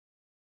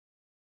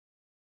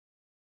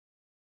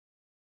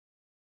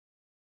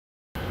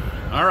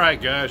All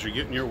right, guys, you're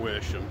getting your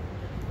wish. I'm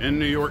in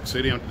New York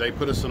City. They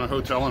put us in a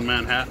hotel in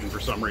Manhattan for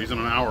some reason,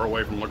 an hour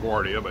away from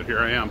LaGuardia, but here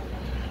I am.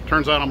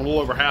 Turns out I'm a little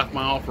over half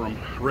mile from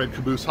Red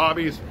Caboose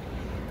Hobbies.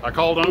 I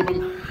called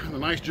open. The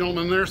nice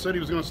gentleman there said he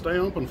was going to stay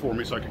open for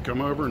me so I could come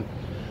over and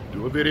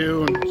do a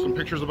video and some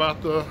pictures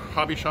about the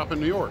hobby shop in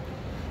New York.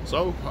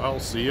 So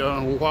I'll see you in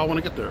a little while when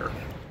I get there.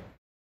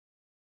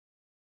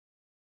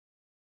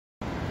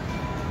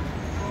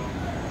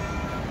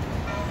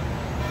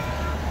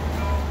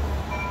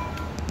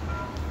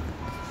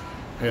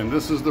 And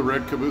this is the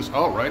Red Caboose.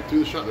 Oh, right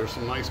through the shop. There's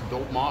some nice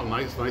built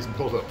nice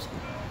build-ups.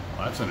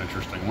 Well, that's an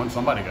interesting one.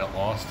 Somebody got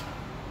lost.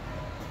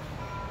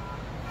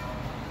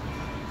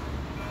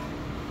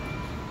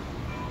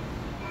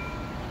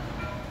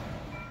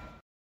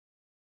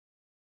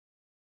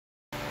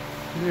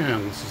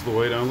 And this is the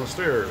way down the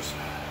stairs.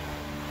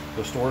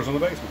 The store's in the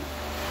basement.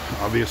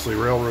 Obviously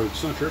railroad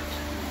centric.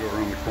 Go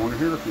around the corner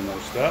here, a few more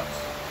steps.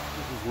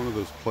 This is one of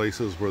those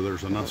places where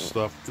there's enough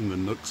stuff in the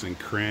nooks and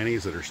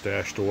crannies that are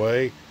stashed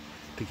away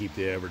to keep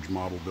the average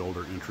model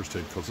builder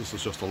interested, because this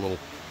is just a little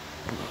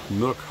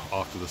nook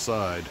off to the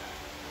side.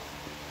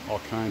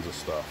 All kinds of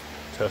stuff.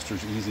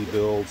 Testers, easy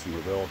builds, and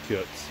Revell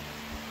kits.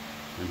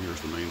 And here's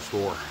the main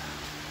store,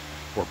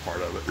 or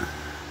part of it.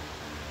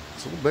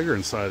 It's a little bigger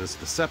inside. It's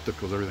deceptive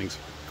because everything's,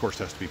 of course,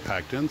 has to be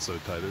packed in so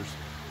tight. There's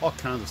all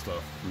kinds of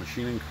stuff.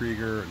 Machining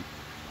Krieger and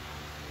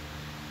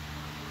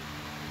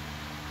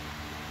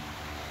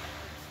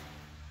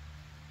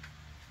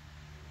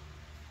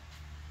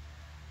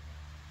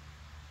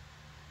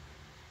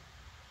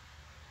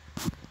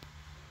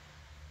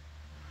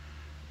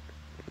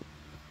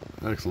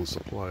excellent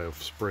supply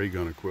of spray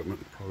gun equipment,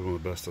 probably one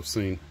of the best I've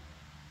seen.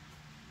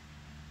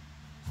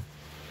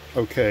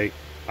 Okay,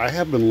 I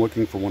have been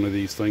looking for one of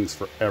these things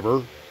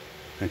forever,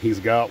 and he's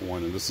got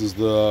one, and this is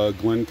the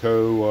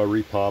Glencoe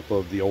repop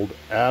of the old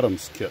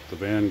Adams kit, the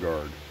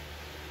Vanguard.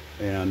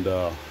 And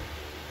well,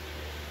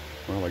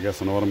 I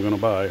guess I know what I'm going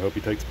to buy. I hope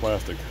he takes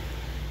plastic.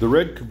 The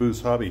Red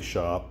Caboose Hobby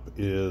Shop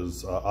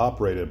is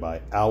operated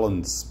by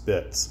Alan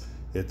Spitz.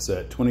 It's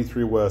at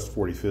 23 West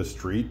 45th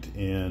Street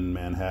in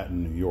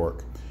Manhattan, New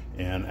York.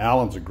 And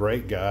Alan's a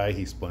great guy.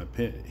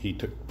 He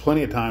took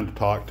plenty of time to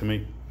talk to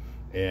me,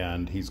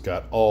 and he's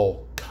got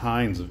all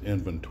kinds of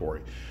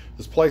inventory.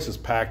 This place is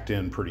packed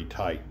in pretty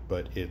tight,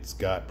 but it's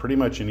got pretty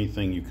much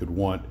anything you could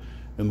want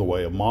in the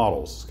way of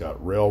models. It's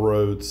got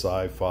railroads,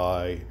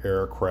 sci-fi,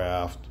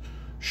 aircraft,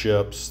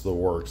 ships, the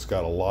works. It's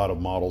got a lot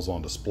of models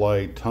on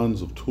display,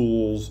 tons of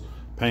tools,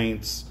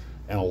 paints,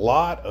 and a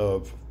lot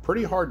of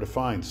pretty hard to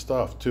find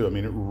stuff too. I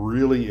mean, it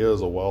really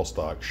is a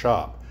well-stocked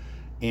shop.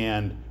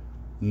 And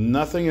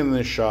nothing in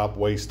this shop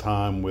wastes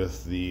time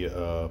with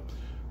the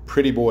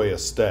pretty boy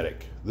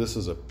aesthetic. This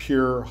is a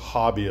pure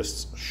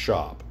hobbyist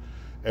shop.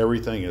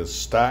 Everything is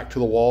stacked to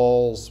the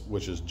walls,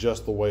 which is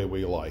just the way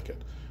we like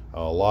it.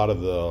 A lot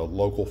of the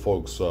local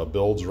folks'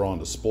 builds are on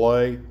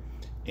display,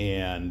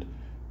 and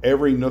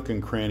every nook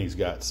and cranny's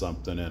got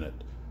something in it.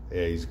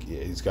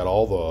 He's got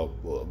all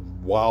the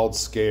wild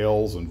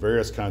scales and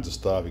various kinds of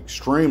stuff.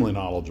 Extremely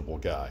knowledgeable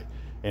guy.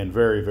 And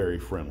very, very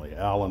friendly.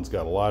 Alan's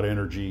got a lot of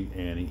energy,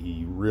 and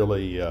he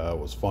really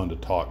was fun to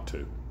talk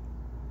to.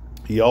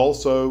 He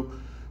also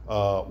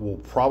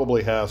will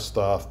probably have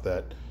stuff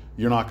that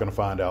you're not going to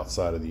find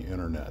outside of the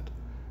internet.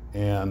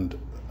 And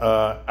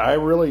I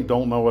really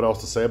don't know what else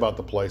to say about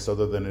the place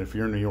other than if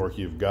you're in New York,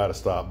 you've got to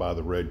stop by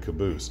the Red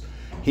Caboose.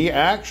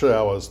 I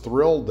was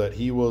thrilled that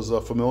he was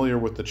familiar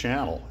with the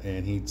channel,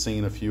 and he'd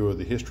seen a few of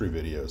the history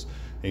videos.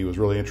 He was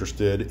really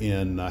interested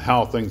in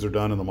how things are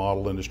done in the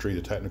model industry,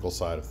 the technical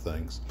side of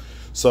things.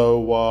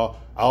 So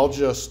I'll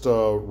just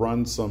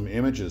run some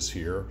images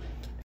here.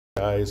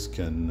 You guys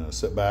can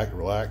sit back,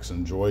 relax,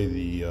 enjoy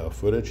the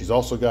footage. He's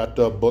also got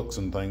books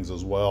and things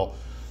as well.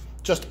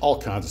 Just all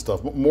kinds of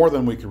stuff, more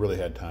than we could really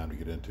had time to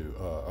get into.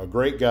 A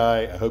great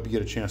guy. I hope you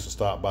get a chance to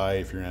stop by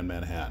if you're in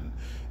Manhattan.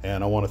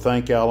 And I want to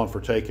thank Alan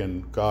for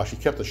taking, gosh, he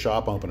kept the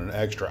shop open an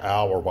extra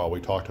hour while we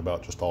talked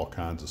about just all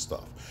kinds of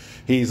stuff.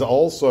 He's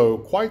also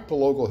quite the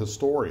local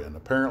historian.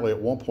 Apparently at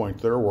one point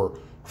there were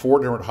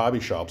 4 different hobby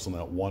shops on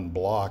that one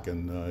block,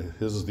 and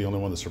his is the only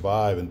one to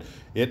survive, and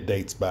it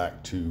dates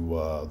back to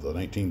the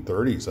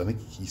 1930s. I think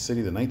he said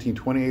either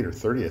 1928 or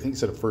 30. I think he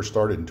said it first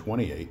started in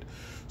 28.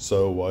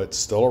 So it's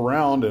still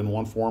around in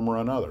one form or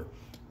another.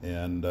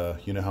 And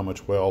you know how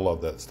much we all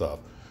love that stuff.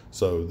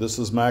 So this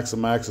is Max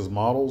and Max's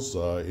Models.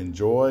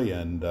 Enjoy,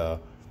 and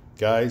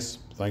guys,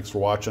 thanks for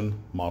watching.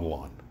 Model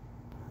on.